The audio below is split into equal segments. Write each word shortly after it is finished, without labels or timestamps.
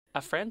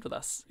a friend with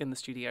us in the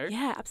studio.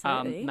 Yeah,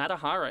 absolutely.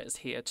 Matahara is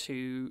here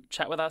to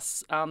chat with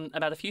us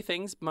about a few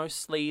things,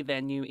 mostly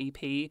their new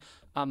EP,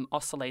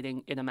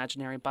 Oscillating in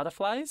Imaginary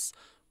Butterflies.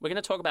 We're going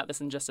to talk about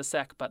this in just a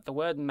sec, but the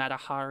word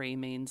Matahari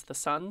means the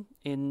sun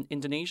in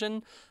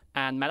Indonesian,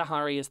 and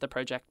Matahari is the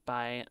project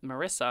by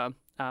Marissa,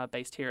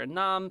 based here in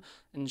Nam,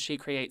 and she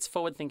creates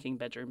forward-thinking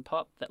bedroom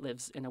pop that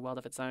lives in a world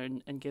of its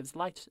own and gives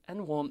light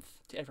and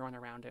warmth to everyone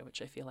around her,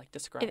 which I feel like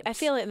describes. I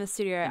feel it in the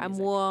studio. I'm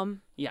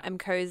warm. Yeah. I'm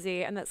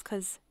cozy, and that's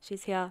because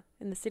she's here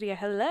in the studio.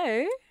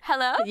 Hello.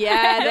 Hello?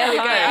 Yeah, there we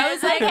go. Hi. I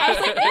was like,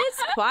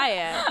 it's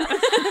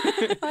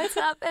quiet. What's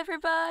up,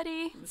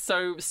 everybody?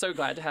 So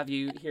glad to have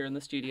you here in the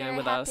studio Very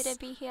with happy us. to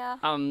be here.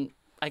 I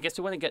guess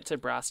we want to get to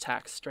brass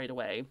tacks straight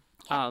away.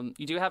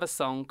 You do have a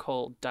song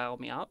called Dial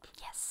Me Up,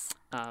 Yes.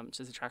 which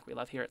is a track we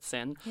love here at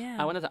Sin. Yeah.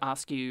 I wanted to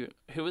ask you,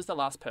 who was the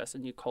last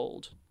person you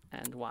called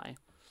and why?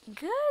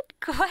 Good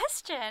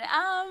question.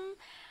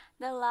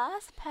 The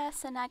last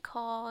person I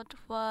called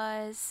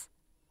was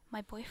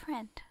my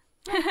boyfriend.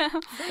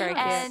 Very cute.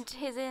 And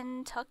he's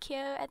in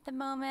Tokyo at the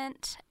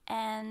moment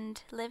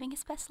and living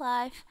his best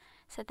life.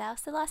 So that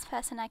was the last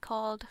person I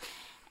called.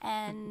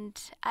 And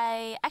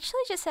I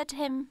actually just said to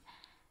him,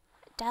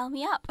 dial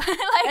me up.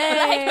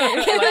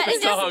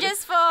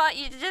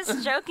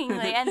 just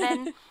jokingly. And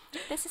then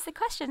this is the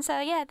question. So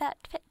yeah, that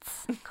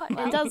fits quite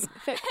well. It does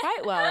fit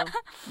quite well.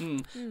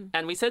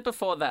 And we said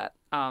before that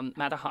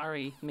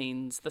Matahari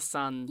means the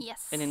sun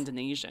Yes. in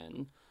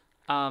Indonesian.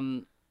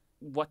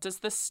 What does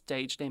the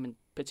stage name in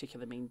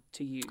particular mean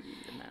to you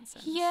in that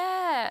sense?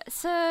 Yeah.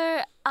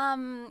 So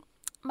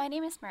my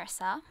name is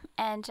Marissa,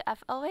 and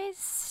I've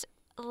always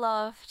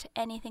loved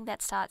anything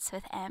that starts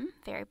with M.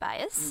 Very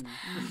biased.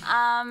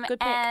 Good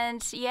pick.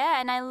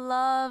 And I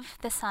love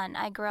the sun.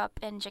 I grew up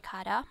in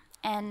Jakarta,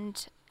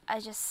 and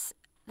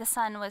the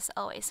sun was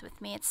always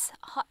with me. It's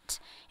hot,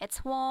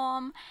 it's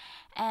warm,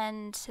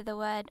 and the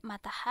word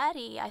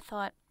Matahari, I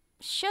thought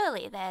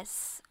surely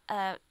there's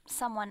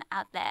someone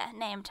out there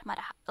named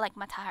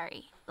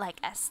Matahari, like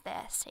as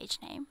their stage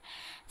name.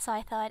 So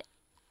I thought,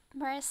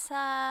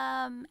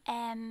 Marissa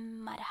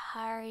M.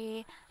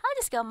 Matahari, I'll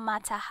just go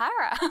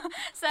Matahara.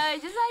 So I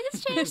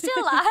just changed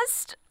the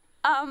last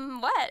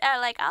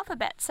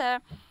alphabet. So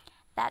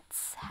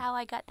that's how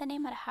I got the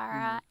name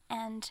Matahara,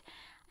 and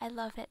I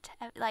love it.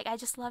 I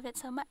just love it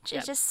so much. Yeah.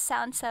 It just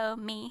sounds so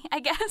me,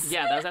 I guess.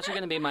 Yeah, that was actually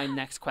going to be my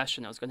next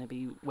question. It was going to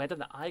be, where did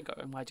the I go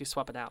and why do you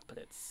swap it out? But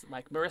it's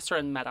like Marissa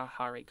and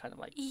Matahari kind of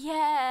like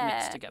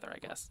mixed together, I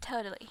guess.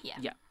 Totally, yeah.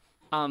 Yeah.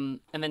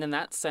 And then in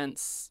that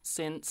sense,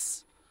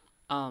 since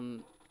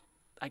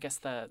I guess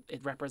the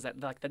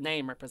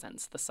name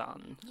represents the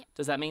sun. Yeah.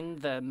 Does that mean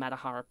the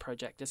Matahara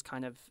project is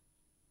kind of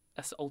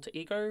an alter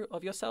ego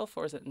of yourself,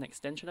 or is it an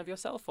extension of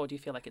yourself, or do you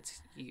feel like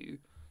it's you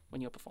when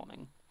you're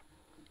performing?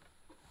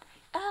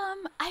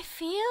 I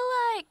feel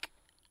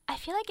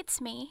like it's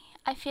me.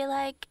 I feel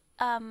like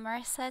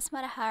Marissa is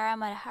Matahara,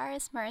 Matahara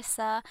is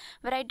Marissa,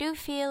 but I do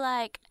feel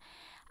like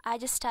I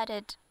just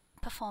started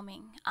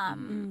performing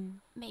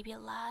maybe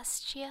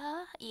last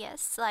year.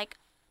 Yes, like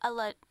a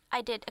lot.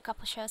 I did a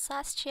couple shows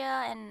last year,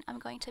 and I'm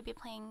going to be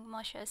playing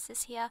more shows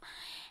this year,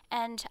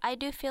 and I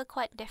do feel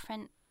quite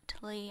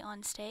differently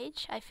on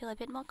stage. I feel a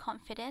bit more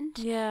confident.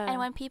 Yeah. And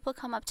when people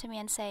come up to me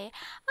and say,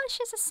 "Oh,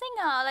 she's a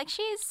singer. Like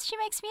she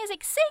makes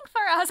music. Sing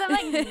for us." I'm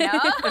like, "No,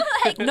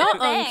 like Not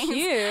no on thanks."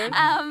 cue.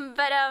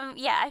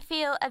 I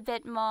feel a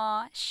bit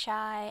more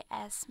shy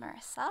as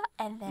Marissa,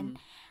 and then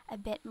a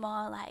bit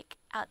more like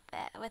out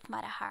there with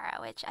Matahara,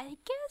 which I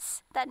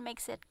guess that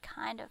makes it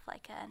kind of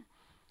like an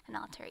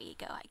alter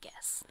ego, I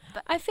guess.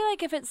 But I feel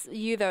like if it's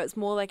you, though, it's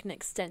more like an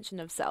extension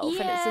of self.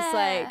 And it's just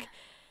like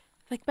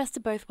best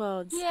of both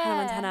worlds.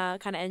 Hannah Montana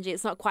kind of energy.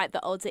 It's not quite the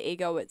alter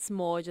ego. It's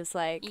more just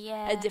like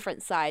a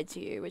different side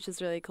to you, which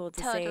is really cool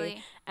to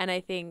see. And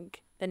I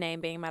think the name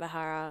being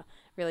Matahara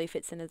really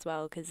fits in as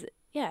well because,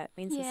 it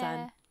means the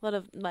sun. A lot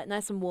of like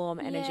nice and warm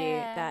energy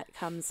that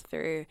comes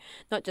through,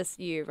 not just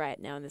you right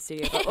now in the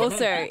studio, but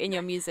also in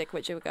your music,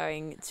 which you're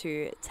going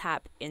to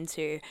tap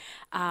into.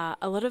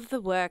 A lot of the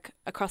work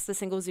across the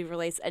singles you've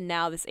released and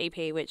now this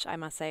EP, which I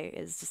must say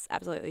is just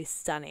absolutely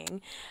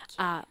stunning.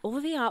 All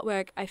of the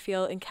artwork I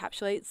feel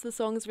encapsulates the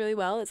songs really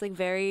well. It's like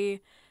I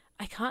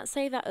can't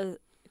say that a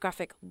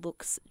graphic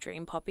looks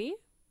dream poppy,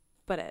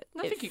 but it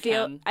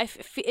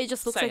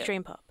just looks like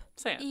dream pop.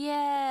 Say it.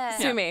 Yeah.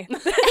 Sue me.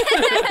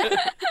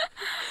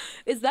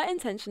 Is that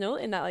intentional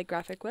in that like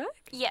graphic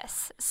work?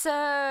 Yes. So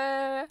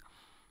I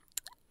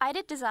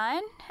did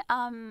design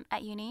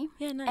at uni.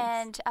 Yeah, nice.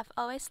 And I've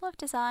always loved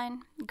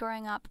design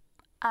growing up.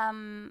 I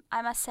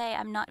must say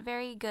I'm not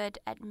very good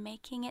at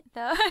making it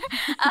though.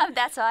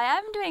 That's why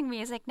I'm doing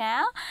music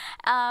now.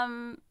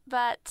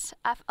 But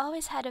I've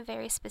always had a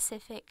very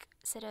specific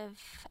sort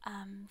of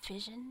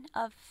vision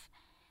of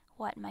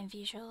what my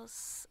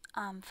visuals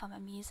for my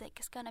music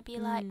is going to be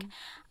like.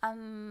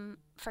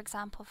 For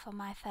example, for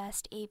my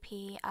first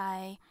EP,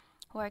 I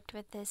worked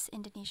with this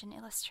Indonesian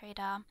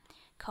illustrator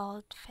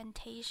called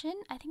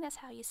Fantasian. I think that's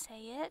how you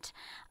say it.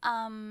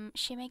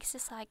 She makes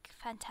this like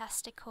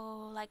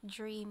fantastical, like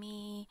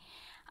dreamy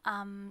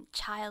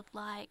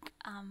childlike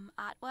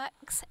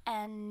artworks,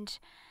 and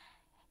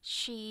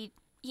she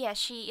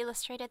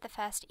illustrated the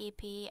first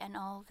EP and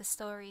all the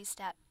stories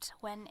that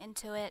went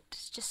into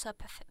it just so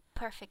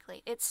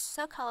perfectly. It's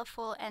so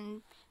colorful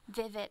and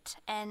vivid,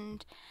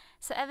 and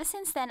so ever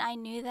since then I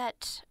knew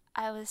that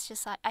I was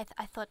just like,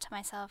 I thought to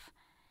myself,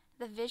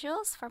 the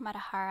visuals for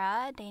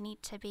Matahara, they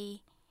need to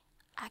be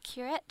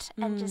accurate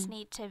and just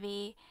need to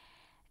be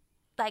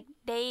like,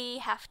 they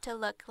have to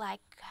look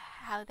like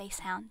how they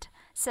sound.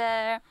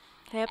 So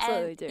they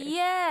absolutely do.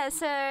 Yeah,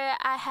 so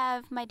I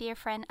have my dear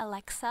friend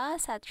Alexa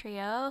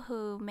Satrio,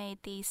 who made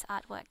these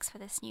artworks for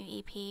this new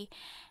EP,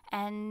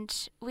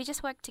 and we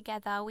just worked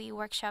together. We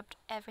workshopped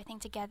everything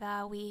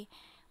together. We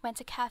went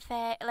to a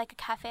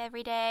cafe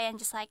every day, and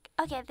just like,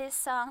 okay, this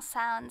song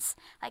sounds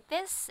like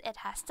this, it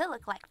has to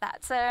look like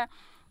that. So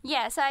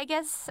yeah, so I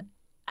guess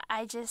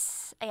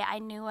I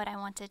knew what I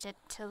wanted it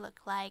to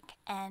look like,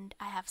 and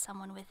I have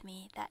someone with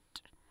me that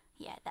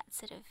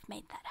sort of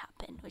made that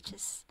happen, which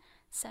is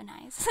so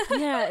nice.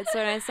 Yeah, it's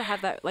so nice to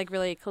have that like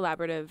really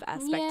collaborative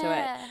aspect to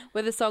it.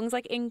 Were the songs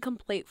like in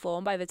complete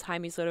form by the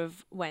time you sort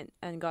of went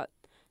and got,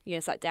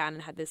 sat down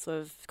and had this sort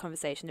of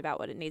conversation about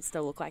what it needs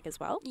to look like as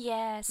well?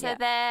 Yeah, so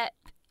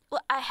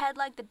I had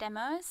like the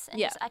demos,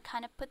 and I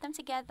kind of put them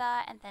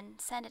together and then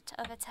sent it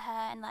over to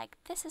her, and like,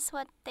 this is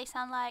what they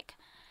sound like.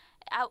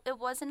 It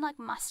wasn't like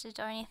mastered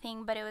or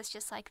anything, but it was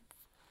just like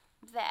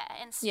there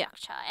in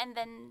structure. And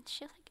then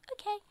she was like,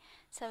 okay.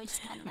 So we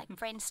just kind of like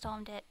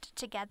brainstormed it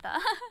together.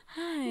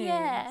 Nice.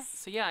 Yeah.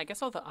 So I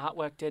guess all the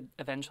artwork did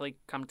eventually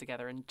come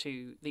together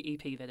into the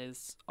EP that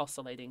is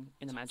Oscillating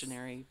in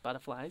Imaginary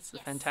Butterflies.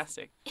 Yes. A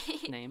fantastic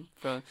name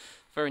for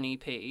an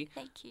EP.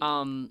 Thank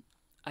you.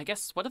 I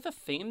guess, what are the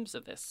themes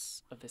of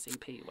this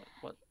EP?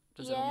 What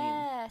does it all mean?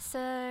 Yeah,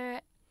 so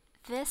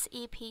this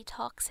EP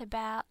talks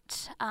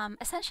about,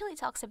 essentially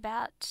talks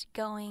about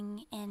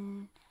going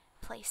in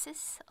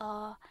places,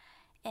 or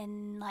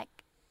in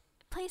like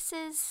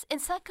places in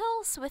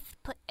circles with,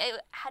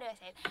 how do I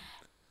say it?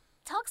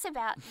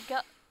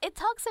 It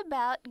talks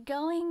about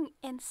going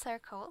in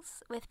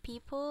circles with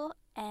people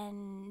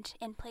and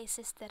in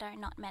places that are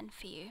not meant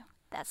for you.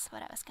 That's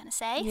what I was going to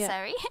say. Yeah.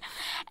 Sorry.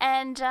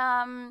 And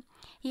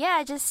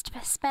I just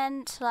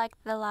spent like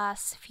the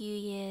last few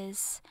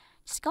years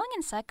just going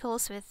in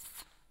circles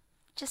with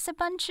just a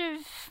bunch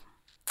of,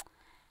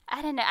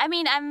 I don't know. I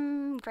mean,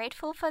 I'm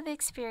grateful for the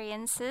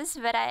experiences,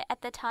 but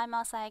at the time I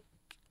was like,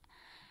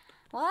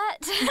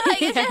 what?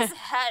 Like, it just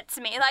hurts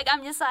me. Like,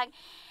 I'm just like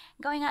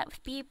going out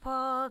with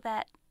people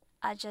that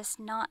are just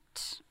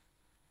not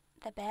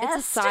the best.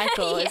 It's a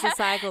cycle. It's a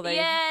cycle.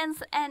 Yeah,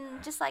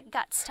 and just like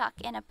got stuck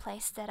in a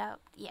place that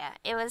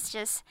it was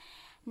just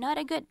not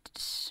a good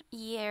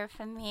year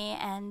for me.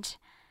 And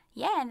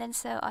then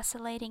so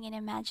Oscillating in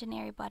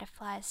Imaginary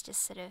Butterflies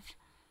just sort of,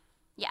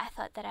 I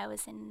thought that I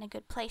was in a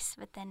good place,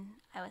 but then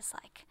I was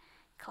like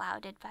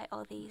clouded by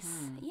all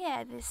these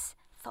these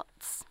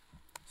thoughts.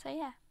 So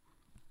yeah.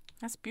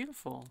 That's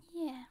beautiful.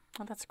 Yeah.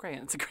 Oh, that's great.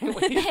 That's a great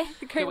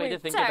way, to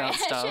think about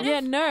stuff. Yeah,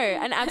 no,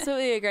 and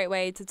absolutely a great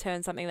way to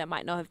turn something that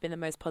might not have been the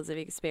most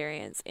positive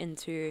experience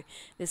into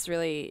this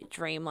really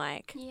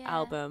dreamlike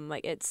album.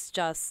 Like, it's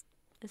just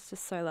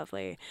so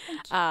lovely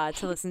to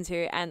listen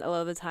to, and a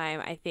lot of the time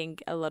I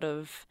think a lot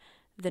of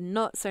the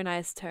not so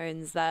nice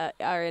tones that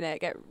are in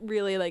it get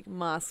really like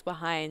masked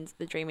behind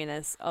the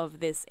dreaminess of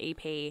this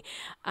EP.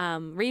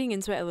 Reading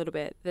into it a little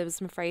bit, there were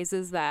some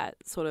phrases that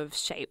sort of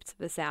shaped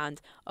the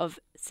sound of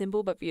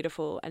simple but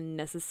beautiful and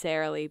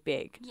necessarily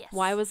big. Yes.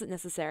 Why was it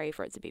necessary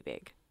for it to be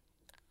big?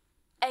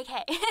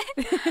 Okay.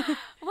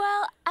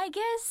 Well, I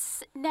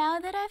guess now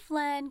that I've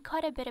learned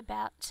quite a bit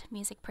about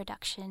music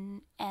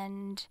production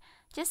and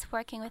just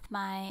working with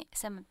my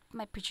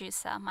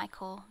producer,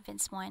 Michael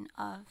Vince-Moyne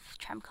of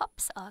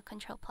Tramcops,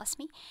 Control Plus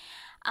Me,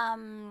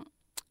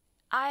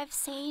 I've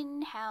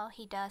seen how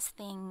he does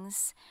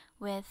things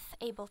with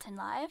Ableton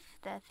Live,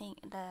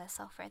 the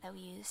software that we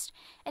used,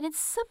 and it's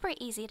super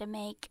easy to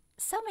make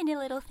so many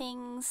little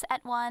things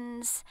at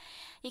once.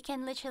 You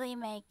can literally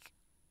make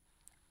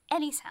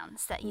any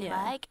sounds that you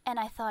like, and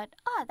I thought,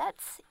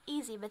 that's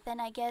easy, but then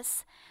I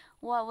guess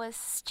what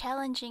was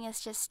challenging is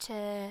just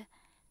to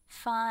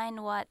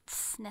find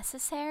what's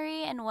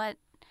necessary and what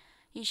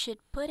you should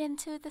put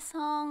into the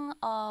song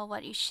or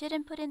what you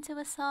shouldn't put into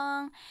a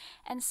song.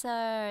 And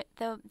so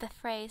the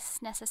phrase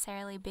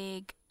necessarily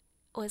big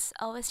was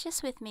always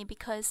just with me,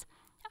 because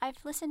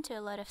I've listened to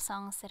a lot of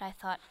songs that I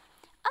thought,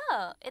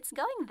 it's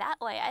going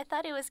that way. I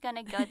thought it was going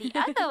to go the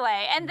other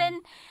way. And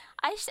then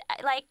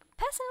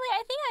personally,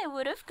 I think I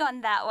would have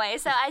gone that way.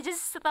 So I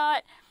just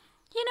thought,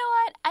 you know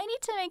what? I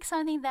need to make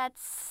something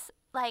that's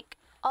like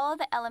all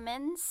the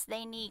elements,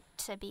 they need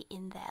to be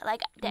in there.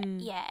 Like,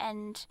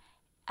 and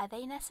are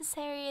they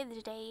necessary?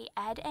 Do they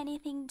add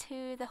anything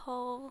to the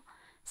whole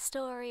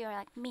story or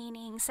like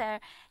meaning? So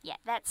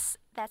that's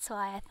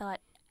why I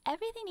thought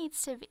everything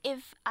needs to be,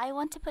 if I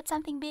want to put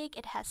something big,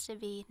 it has to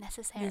be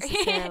necessarily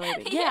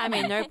big. I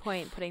mean, no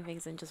point putting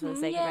things in just for the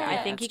sake of it.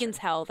 I think you can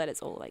tell that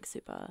it's all like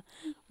super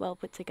well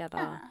put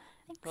together.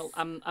 Thank Well,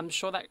 I'm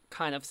sure that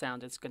kind of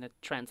sound is going to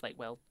translate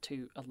well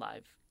to a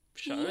live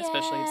show,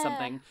 especially if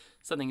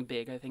something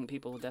big. I think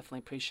people will definitely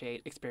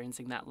appreciate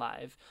experiencing that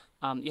live.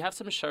 You have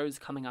some shows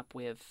coming up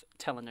with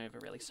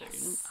Telenova really soon.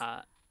 Yes.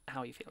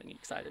 How are you feeling? Are you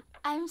excited?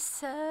 I'm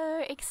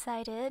so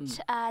excited.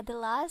 The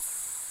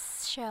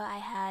last show I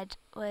had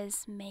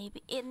was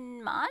maybe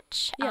in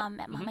March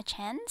at Mama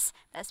Chan's.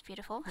 That's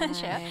beautiful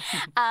show.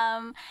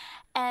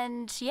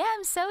 And yeah,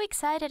 I'm so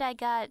excited. I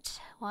got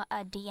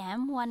a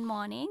DM one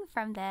morning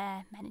from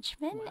their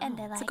management, and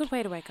they're like, It's a good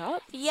way to wake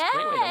up. yeah, It's a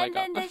great way to wake and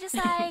then up. they're just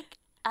like,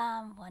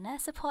 wanna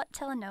support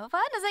Telenova? And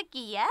I was like,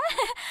 yeah.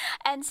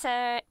 And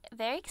so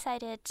very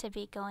excited to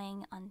be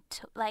going on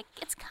tour. Like,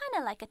 it's kind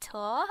of like a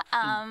tour.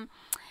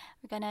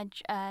 We're going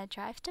to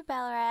drive to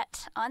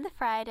Ballarat on the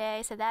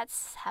Friday. So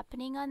that's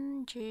happening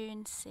on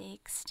June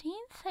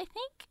 16th, I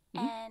think,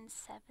 and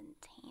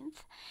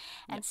 17th.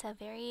 And so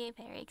very,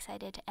 very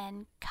excited.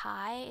 And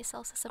Kai is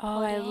also supporting.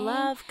 Oh, I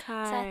love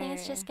Kai. So I think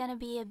it's just going to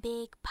be a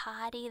big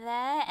party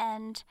there.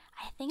 And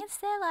I think it's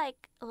their,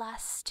 like,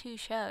 last 2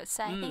 shows.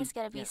 So I think it's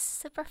going to be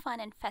super fun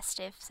and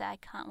festive. So I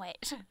can't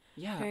wait.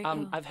 Yeah. Very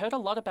cool. I've heard a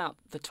lot about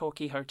the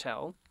Torquay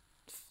Hotel,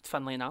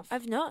 funnily enough.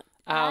 I've not.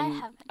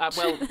 I haven't.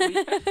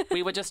 Well,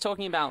 we were just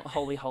talking about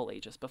Holy Holy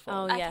just before.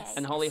 Oh, Okay. yes.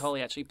 And Holy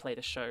Holy actually played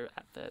a show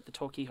at the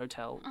Torquay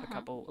Hotel a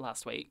couple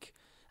last week.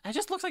 And it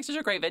just looks like such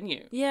a great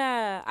venue.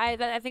 Yeah, I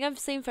think I've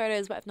seen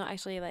photos, but I've not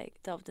actually like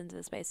delved into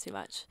the space too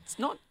much. It's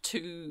not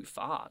too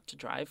far to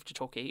drive to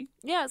Torquay.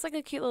 Yeah, it's like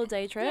a cute little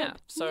day trip. Yeah.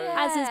 So Yeah.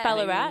 As is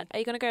Ballarat. Maybe- Are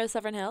you gonna go to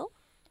Sovereign Hill?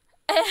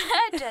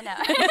 I don't know.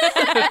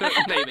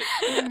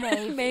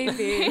 Maybe.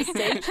 Maybe.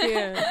 Stay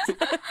tuned.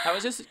 I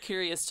was just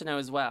curious to know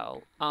as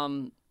well.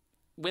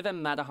 With a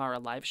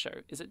Matahara live show,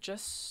 is it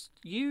just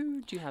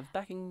you? Do you have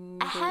backing?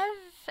 I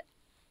have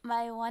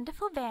my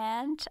wonderful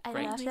band. I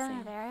Great. love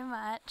them very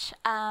much.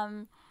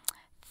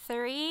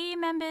 3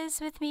 members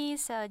with me,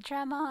 so a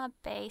drummer,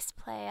 bass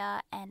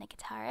player, and a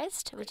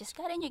guitarist. We just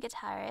got a new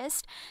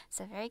guitarist,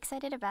 so very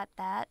excited about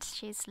that.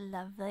 She's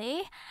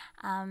lovely.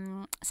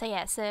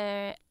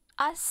 So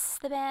us,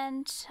 the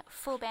band,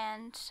 full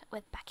band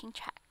with backing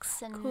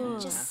tracks, and Cool.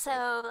 just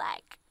so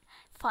like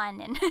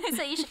fun, and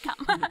so you should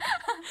come.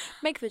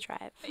 Make the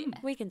drive.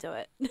 We can do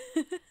it.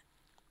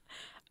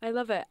 I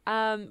love it.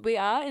 We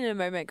are in a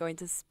moment going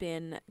to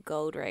spin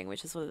Gold Ring,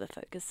 which is sort of the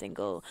focus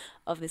single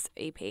of this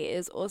EP. It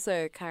is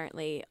also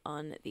currently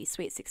on the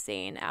Sweet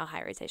 16, our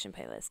high rotation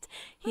playlist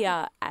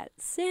here at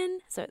Sin.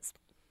 So it's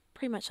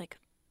pretty much like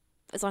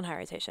it's on high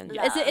rotation.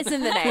 It's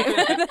in the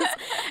name.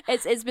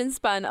 It's been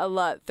spun a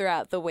lot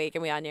throughout the week,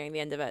 and we are nearing the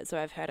end of it. So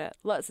I've heard it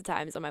lots of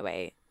times on my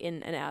way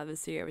in and out of the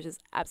studio, which is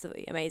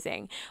absolutely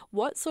amazing.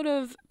 What sort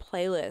of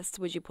playlist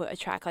would you put a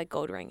track like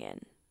Gold Ring in?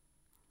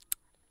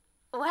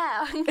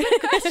 Wow, good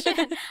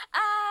question.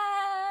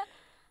 I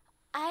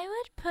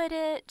would put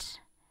it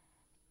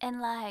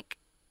in like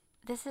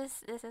this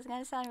is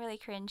gonna sound really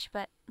cringe,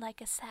 but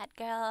like a sad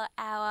girl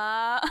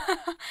hour.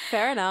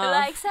 Fair enough.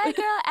 Like sad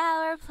girl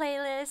hour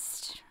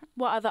playlist.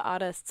 What other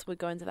artists would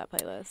go into that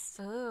playlist?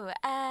 Ooh,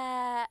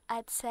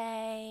 I'd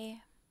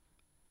say.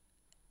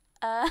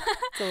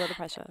 It's a lot of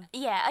pressure.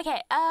 Yeah.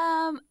 Okay.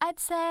 I'd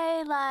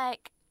say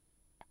like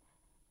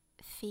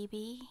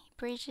Phoebe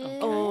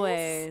Bridges.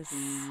 Always.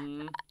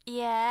 Mm,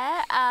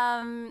 Yeah.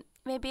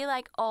 Maybe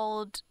like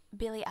old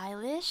Billie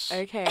Eilish.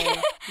 Okay.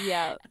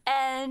 Yeah.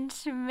 And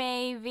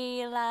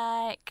maybe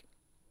like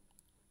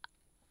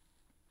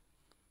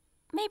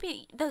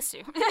maybe those 2.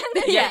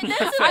 Yeah. Those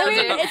I two.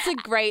 mean, it's a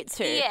great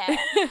two. Yeah. What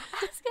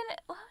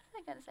was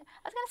I gonna say?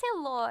 I was gonna say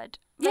Lord.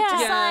 But Yeah.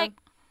 just Yeah. like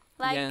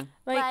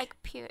Like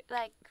pure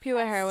like pure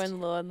Christ heroine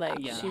Lord, like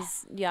Yeah.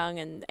 she's young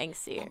and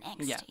angsty. and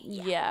angsty.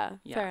 Yeah. Yeah.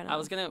 yeah. Fair enough. I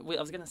was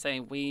gonna say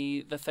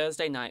the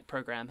Thursday night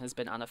program has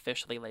been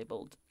unofficially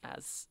labelled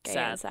as Gay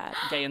sad, and sad.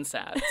 gay and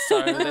sad.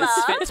 So this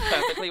Love. fits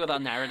perfectly with our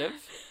narrative.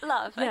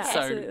 Love. Yeah, Okay. So-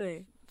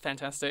 absolutely.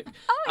 Fantastic.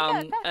 Oh my God,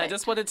 And I perfect.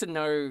 just wanted to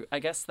know, I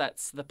guess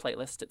that's the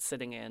playlist it's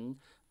sitting in.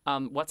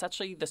 What's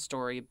actually the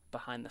story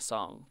behind the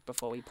song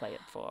before we play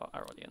it for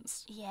our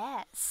audience?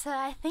 Yeah. So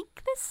I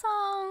think this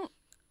song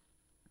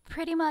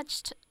pretty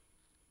much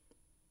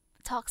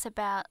talks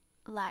about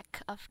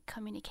lack of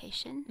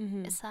communication.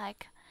 Mhm. It's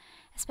like,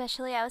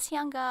 especially I was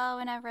younger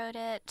when I wrote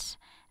it.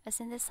 I was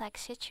in this like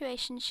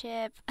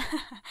situationship.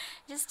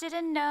 Just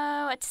didn't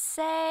know what to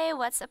say,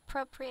 what's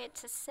appropriate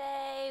to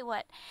say,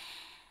 what.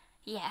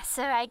 Yeah.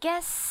 So I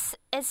guess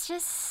it's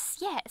just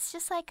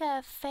like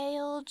a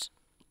failed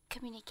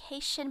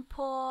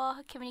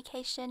poor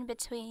communication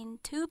between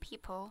 2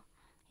 people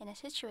in a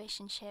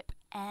situationship,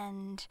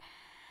 and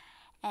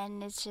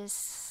it's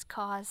just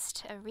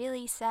caused a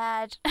really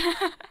sad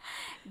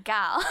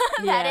gal.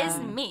 That is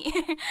Yeah. me.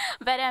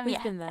 But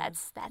We've been there.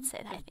 that's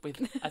it. I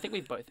think. I think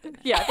we've both been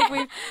there. Yeah, I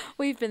think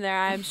we've been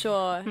there. I'm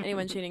sure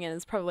anyone tuning in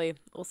has probably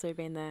also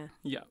been there.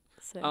 Yeah.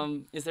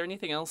 So Is there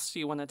anything else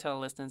you want to tell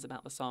listeners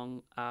about the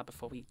song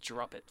before we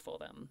drop it for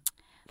them?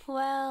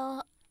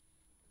 Well,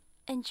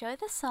 enjoy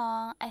the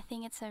song. I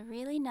think it's a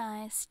really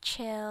nice,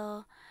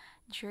 chill,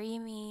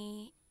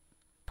 dreamy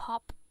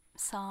pop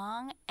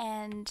song,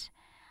 and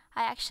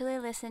I actually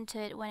listened to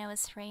it when it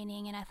was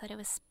raining, and I thought it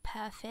was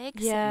perfect.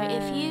 Yeah.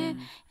 So if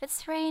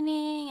it's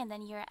raining and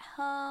then you're at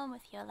home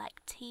with your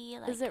like tea,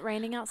 like Is it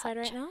raining outside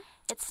right now?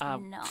 it's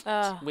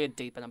not. We're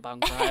deep in a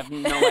bunker. I have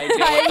no idea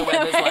what the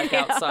weather's like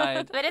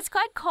outside. But it's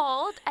quite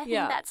cold. I think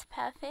Yeah. that's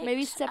perfect.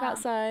 Maybe step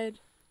outside.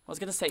 I was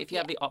going to say, if you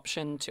have the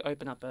option to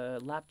open up a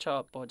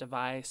laptop or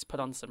device, put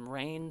on some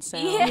rain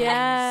sound.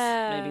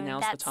 Yeah. Maybe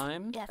now's the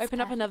time. That's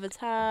Open up perfect. another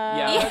tab.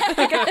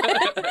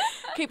 Yeah.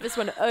 Keep this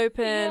one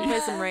open. Play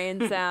some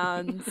rain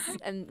sounds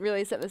and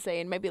really set the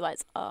scene. Maybe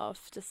lights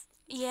off. Just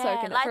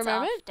soak in it lights for a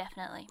moment. off,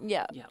 definitely.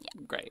 Yeah. Yeah,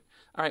 great.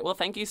 All right, well,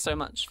 thank you so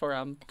much for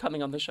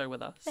coming on the show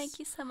with us. Thank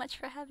you so much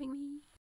for having me.